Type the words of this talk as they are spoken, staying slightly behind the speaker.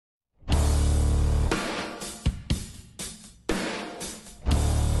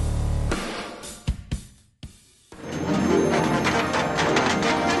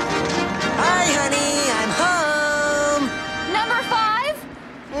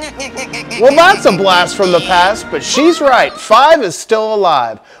Well, that's a blast from the past, but she's right, 5 is still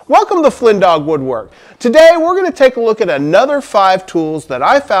alive. Welcome to Flynndogg Woodwork. Today we're going to take a look at another 5 tools that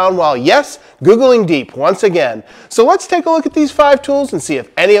I found while, yes, Googling deep once again. So let's take a look at these 5 tools and see if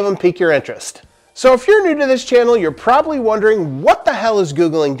any of them pique your interest. So if you're new to this channel, you're probably wondering, what the hell is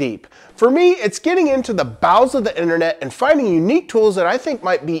Googling deep? For me, it's getting into the bowels of the internet and finding unique tools that I think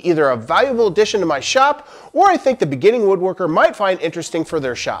might be either a valuable addition to my shop, or I think the beginning woodworker might find interesting for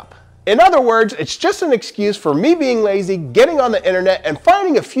their shop. In other words, it's just an excuse for me being lazy, getting on the internet, and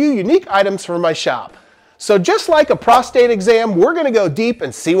finding a few unique items for my shop. So just like a prostate exam, we're going to go deep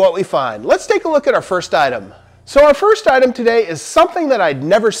and see what we find. Let's take a look at our first item. So our first item today is something that I'd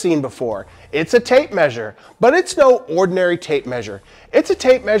never seen before. It's a tape measure, but it's no ordinary tape measure. It's a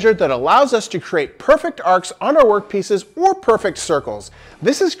tape measure that allows us to create perfect arcs on our workpieces or perfect circles.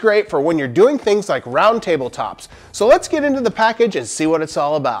 This is great for when you're doing things like round tabletops. So let's get into the package and see what it's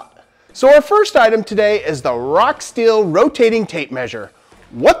all about. So our first item today is the Rock Steel Rotating Tape Measure.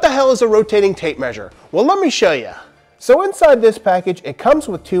 What the hell is a rotating tape measure? Well, let me show you. So inside this package, it comes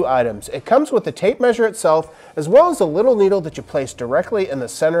with 2 items. It comes with the tape measure itself, as well as a little needle that you place directly in the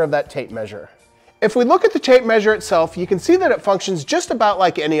center of that tape measure. If we look at the tape measure itself, you can see that it functions just about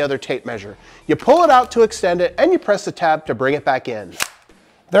like any other tape measure. You pull it out to extend it, and you press the tab to bring it back in.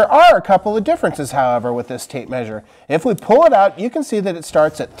 There are a couple of differences, however, with this tape measure. If we pull it out, you can see that it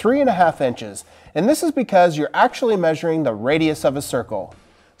starts at 3.5 inches, and this is because you're actually measuring the radius of a circle.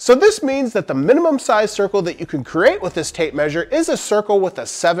 So this means that the minimum size circle that you can create with this tape measure is a circle with a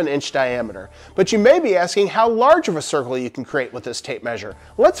 7-inch diameter. But you may be asking how large of a circle you can create with this tape measure.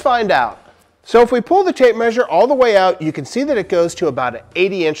 Let's find out. So if we pull the tape measure all the way out, you can see that it goes to about an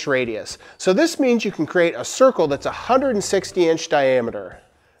 80-inch radius. So this means you can create a circle that's a 160-inch diameter.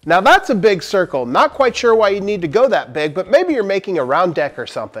 Now that's a big circle. Not quite sure why you need to go that big, but maybe you're making a round deck or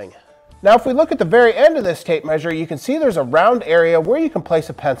something. Now if we look at the very end of this tape measure, you can see there's a round area where you can place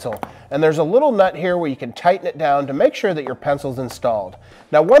a pencil. And there's a little nut here where you can tighten it down to make sure that your pencil's installed.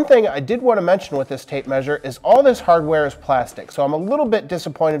 Now one thing I did want to mention with this tape measure is all this hardware is plastic, so I'm a little bit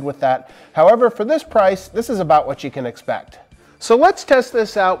disappointed with that. However, for this price, this is about what you can expect. So let's test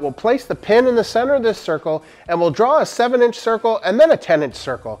this out. We'll place the pin in the center of this circle, and we'll draw a 7-inch circle and then a 10-inch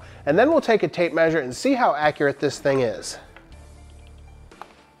circle. And then we'll take a tape measure and see how accurate this thing is.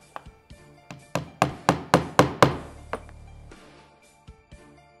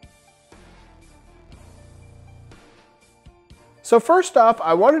 So first off,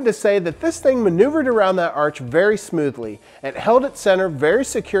 I wanted to say that this thing maneuvered around that arch very smoothly. It held its center very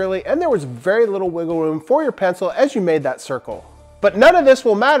securely, and there was very little wiggle room for your pencil as you made that circle. But none of this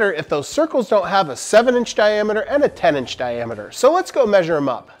will matter if those circles don't have a 7-inch diameter and a 10-inch diameter. So let's go measure them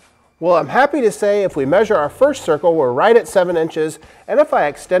up. Well, I'm happy to say if we measure our first circle, we're right at 7 inches, and if I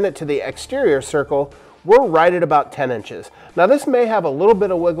extend it to the exterior circle, we're right at about 10 inches. Now this may have a little bit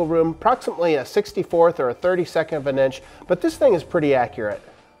of wiggle room, approximately a 64th or a 32nd of an inch, but this thing is pretty accurate.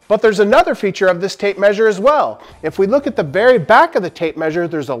 But there's another feature of this tape measure as well. If we look at the very back of the tape measure,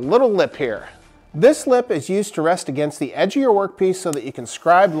 there's a little lip here. This lip is used to rest against the edge of your workpiece so that you can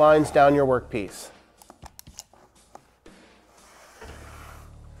scribe lines down your workpiece.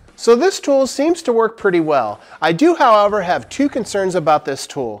 So this tool seems to work pretty well. I do, however, have 2 concerns about this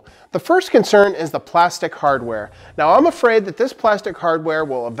tool. The first concern is the plastic hardware. Now I'm afraid that this plastic hardware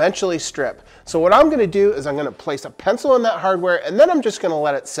will eventually strip. So what I'm going to do is I'm going to place a pencil in that hardware, and then I'm just going to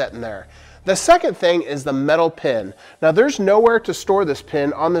let it sit in there. The second thing is the metal pin. Now there's nowhere to store this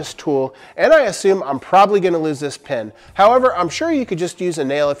pin on this tool, and I assume I'm probably going to lose this pin. However, I'm sure you could just use a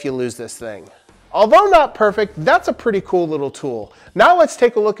nail if you lose this thing. Although not perfect, that's a pretty cool little tool. Now let's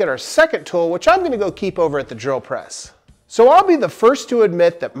take a look at our second tool, which I'm going to go keep over at the drill press. So I'll be the first to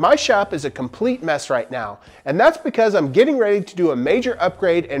admit that my shop is a complete mess right now, and that's because I'm getting ready to do a major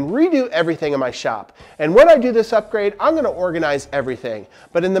upgrade and redo everything in my shop. And when I do this upgrade, I'm going to organize everything.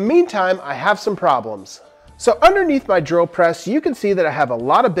 But in the meantime, I have some problems. So underneath my drill press, you can see that I have a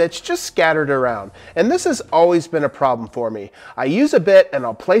lot of bits just scattered around. And this has always been a problem for me. I use a bit and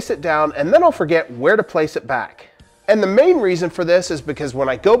I'll place it down, and then I'll forget where to place it back. And the main reason for this is because when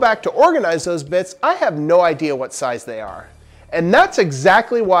I go back to organize those bits, I have no idea what size they are. And that's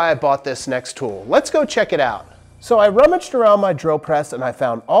exactly why I bought this next tool. Let's go check it out. So I rummaged around my drill press and I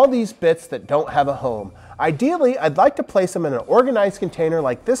found all these bits that don't have a home. Ideally, I'd like to place them in an organized container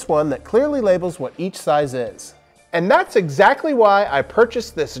like this one that clearly labels what each size is. And that's exactly why I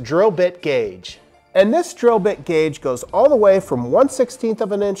purchased this drill bit gauge. And this drill bit gauge goes all the way from 1/16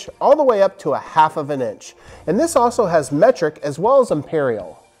 of an inch all the way up to a 1/2 of an inch. And this also has metric as well as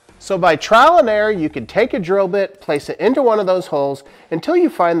imperial. So by trial and error, you can take a drill bit, place it into one of those holes until you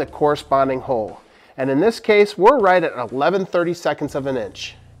find the corresponding hole. And in this case, we're right at 11/32 of an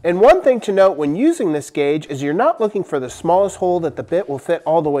inch. And one thing to note when using this gauge is you're not looking for the smallest hole that the bit will fit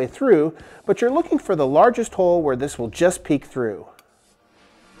all the way through, but you're looking for the largest hole where this will just peek through.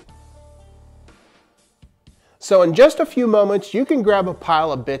 So in just a few moments, you can grab a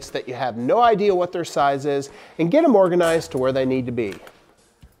pile of bits that you have no idea what their size is and get them organized to where they need to be.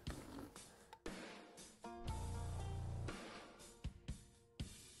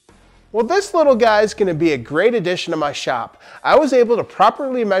 Well, this little guy is going to be a great addition to my shop. I was able to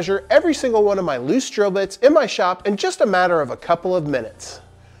properly measure every single one of my loose drill bits in my shop in just a matter of a couple of minutes.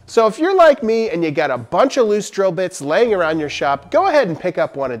 So if you're like me and you got a bunch of loose drill bits laying around your shop, go ahead and pick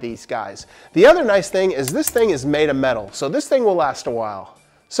up one of these guys. The other nice thing is this thing is made of metal, so this thing will last a while.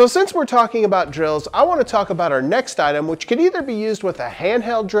 So since we're talking about drills, I want to talk about our next item, which could either be used with a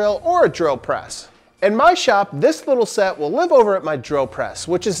handheld drill or a drill press. In my shop, this little set will live over at my drill press,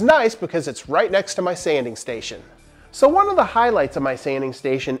 which is nice because it's right next to my sanding station. So one of the highlights of my sanding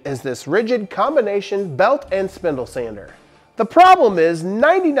station is this rigid combination belt and spindle sander. The problem is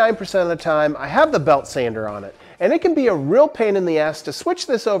 99% of the time I have the belt sander on it, and it can be a real pain in the ass to switch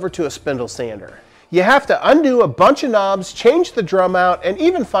this over to a spindle sander. You have to undo a bunch of knobs, change the drum out, and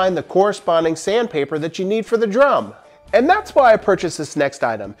even find the corresponding sandpaper that you need for the drum. And that's why I purchased this next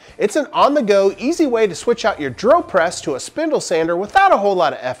item. It's an on-the-go, easy way to switch out your drill press to a spindle sander without a whole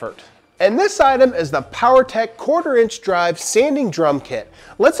lot of effort. And this item is the PowerTech 1/4-inch drive sanding drum kit.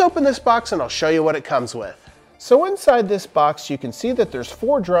 Let's open this box and I'll show you what it comes with. So inside this box, you can see that there's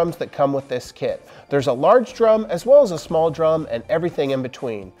 4 drums that come with this kit. There's a large drum as well as a small drum and everything in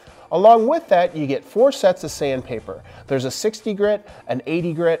between. Along with that, you get 4 sets of sandpaper. There's a 60 grit, an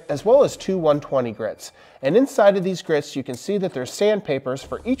 80 grit, as well as 2 120 grits. And inside of these grits, you can see that there's sandpapers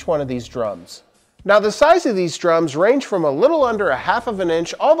for each one of these drums. Now the size of these drums range from a little under 1/2 of an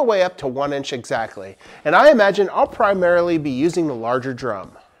inch all the way up to 1 inch exactly. And I imagine I'll primarily be using the larger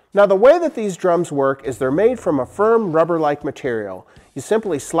drum. Now the way that these drums work is they're made from a firm rubber-like material. You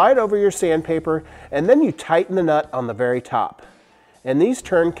simply slide over your sandpaper and then you tighten the nut on the very top. And these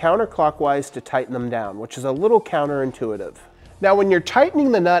turn counterclockwise to tighten them down, which is a little counterintuitive. Now when you're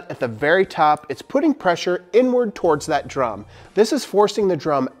tightening the nut at the very top, it's putting pressure inward towards that drum. This is forcing the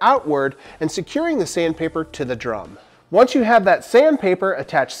drum outward and securing the sandpaper to the drum. Once you have that sandpaper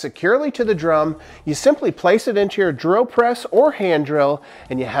attached securely to the drum, you simply place it into your drill press or hand drill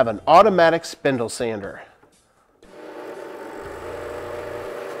and you have an automatic spindle sander.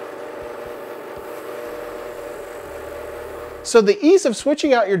 So the ease of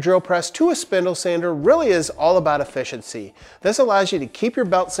switching out your drill press to a spindle sander really is all about efficiency. This allows you to keep your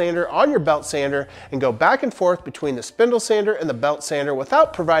belt sander on your belt sander and go back and forth between the spindle sander and the belt sander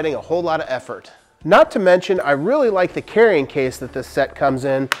without providing a whole lot of effort. Not to mention, I really like the carrying case that this set comes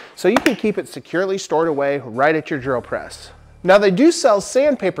in, so you can keep it securely stored away right at your drill press. Now they do sell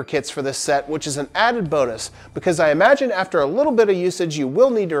sandpaper kits for this set, which is an added bonus, because I imagine after a little bit of usage you will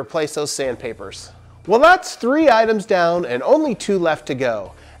need to replace those sandpapers. Well, that's 3 items down and only 2 left to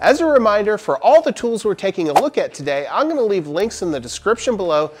go. As a reminder, for all the tools we're taking a look at today, I'm going to leave links in the description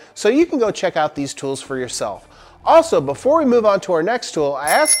below so you can go check out these tools for yourself. Also, before we move on to our next tool, I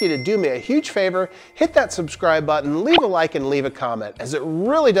ask you to do me a huge favor, hit that subscribe button, leave a like and leave a comment, as it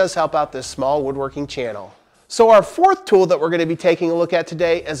really does help out this small woodworking channel. So our 4th tool that we're going to be taking a look at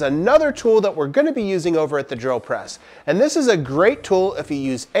today is another tool that we're going to be using over at the drill press. And this is a great tool if you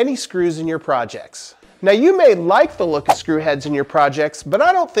use any screws in your projects. Now you may like the look of screw heads in your projects, but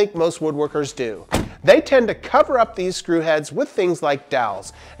I don't think most woodworkers do. They tend to cover up these screw heads with things like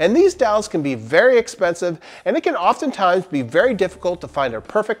dowels. And these dowels can be very expensive and it can oftentimes be very difficult to find a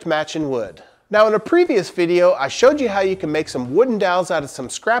perfect match in wood. Now in a previous video, I showed you how you can make some wooden dowels out of some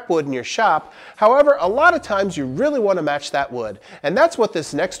scrap wood in your shop. However, a lot of times you really want to match that wood, and that's what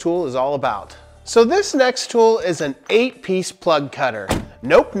this next tool is all about. So this next tool is an 8-piece plug cutter.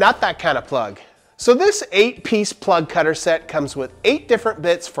 Nope, not that kind of plug. So this 8-piece plug cutter set comes with 8 different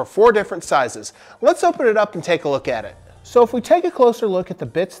bits for 4 different sizes. Let's open it up and take a look at it. So if we take a closer look at the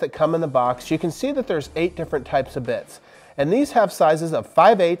bits that come in the box, you can see that there's 8 different types of bits. And these have sizes of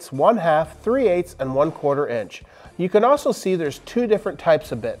 5/8, 1/2, 3/8, and 1/4 inch. You can also see there's 2 different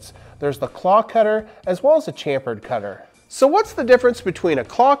types of bits. There's the claw cutter as well as a chamfered cutter. So what's the difference between a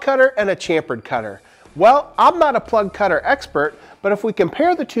claw cutter and a chamfered cutter? Well, I'm not a plug cutter expert, but if we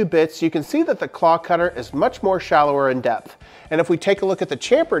compare the 2 bits, you can see that the claw cutter is much more shallower in depth. And if we take a look at the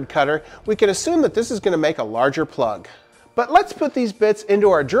chamfered cutter, we can assume that this is going to make a larger plug. But let's put these bits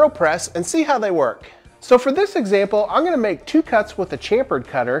into our drill press and see how they work. So for this example, I'm going to make 2 cuts with a chamfered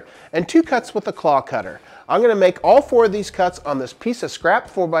cutter and 2 cuts with a claw cutter. I'm going to make all 4 of these cuts on this piece of scrap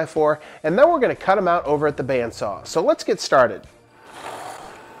 4x4, and then we're going to cut them out over at the bandsaw. So let's get started.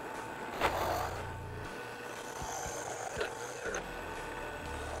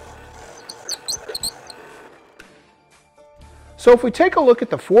 So if we take a look at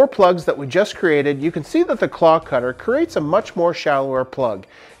the 4 plugs that we just created, you can see that the claw cutter creates a much more shallower plug.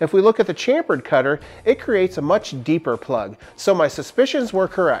 If we look at the chamfered cutter, it creates a much deeper plug. So my suspicions were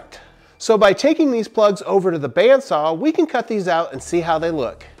correct. So by taking these plugs over to the bandsaw, we can cut these out and see how they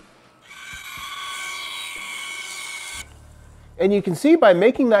look. And you can see by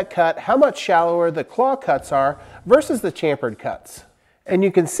making that cut how much shallower the claw cuts are versus the chamfered cuts. And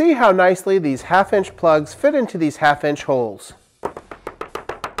you can see how nicely these 1/2-inch plugs fit into these 1/2-inch holes.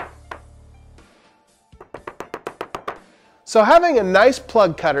 So having a nice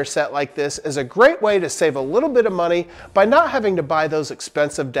plug cutter set like this is a great way to save a little bit of money by not having to buy those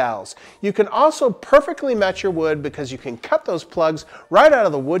expensive dowels. You can also perfectly match your wood because you can cut those plugs right out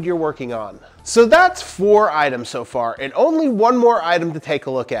of the wood you're working on. So that's 4 items so far, and only 1 more item to take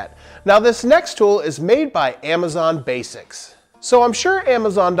a look at. Now this next tool is made by Amazon Basics. So I'm sure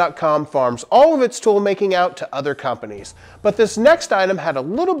Amazon.com farms all of its tool making out to other companies, but this next item had a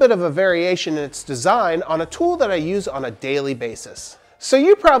little bit of a variation in its design on a tool that I use on a daily basis. So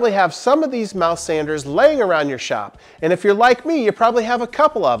you probably have some of these mouse sanders laying around your shop, and if you're like me, you probably have a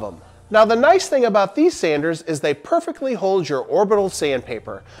couple of them. Now the nice thing about these sanders is they perfectly hold your orbital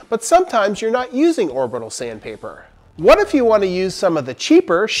sandpaper, but sometimes you're not using orbital sandpaper. What if you want to use some of the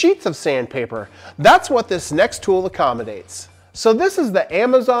cheaper sheets of sandpaper? That's what this next tool accommodates. So this is the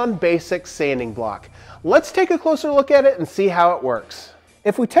Amazon Basics sanding block. Let's take a closer look at it and see how it works.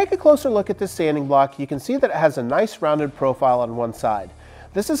 If we take a closer look at this sanding block, you can see that it has a nice rounded profile on one side.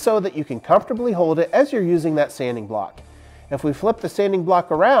 This is so that you can comfortably hold it as you're using that sanding block. If we flip the sanding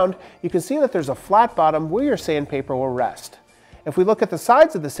block around, you can see that there's a flat bottom where your sandpaper will rest. If we look at the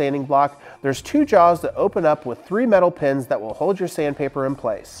sides of the sanding block, there's 2 jaws that open up with 3 metal pins that will hold your sandpaper in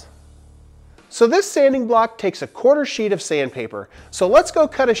place. So this sanding block takes a 1/4 sheet of sandpaper. So let's go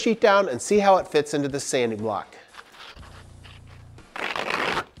cut a sheet down and see how it fits into the sanding block.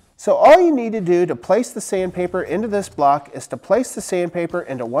 So all you need to do to place the sandpaper into this block is to place the sandpaper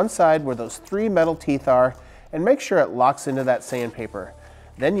into one side where those 3 metal teeth are and make sure it locks into that sandpaper.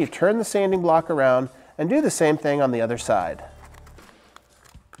 Then you turn the sanding block around and do the same thing on the other side.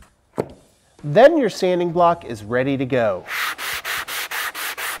 Then your sanding block is ready to go.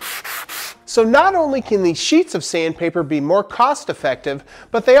 So not only can these sheets of sandpaper be more cost effective,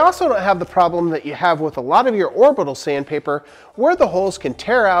 but they also don't have the problem that you have with a lot of your orbital sandpaper where the holes can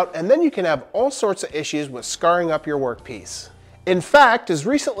tear out and then you can have all sorts of issues with scarring up your workpiece. In fact, as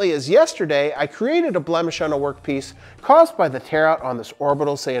recently as yesterday, I created a blemish on a workpiece caused by the tear out on this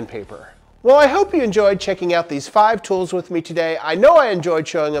orbital sandpaper. Well, I hope you enjoyed checking out these 5 tools with me today. I know I enjoyed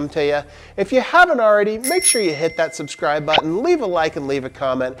showing them to you. If you haven't already, make sure you hit that subscribe button, leave a like, and leave a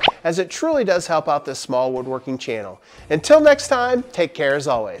comment, as it truly does help out this small woodworking channel. Until next time, take care as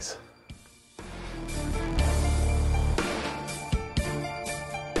always.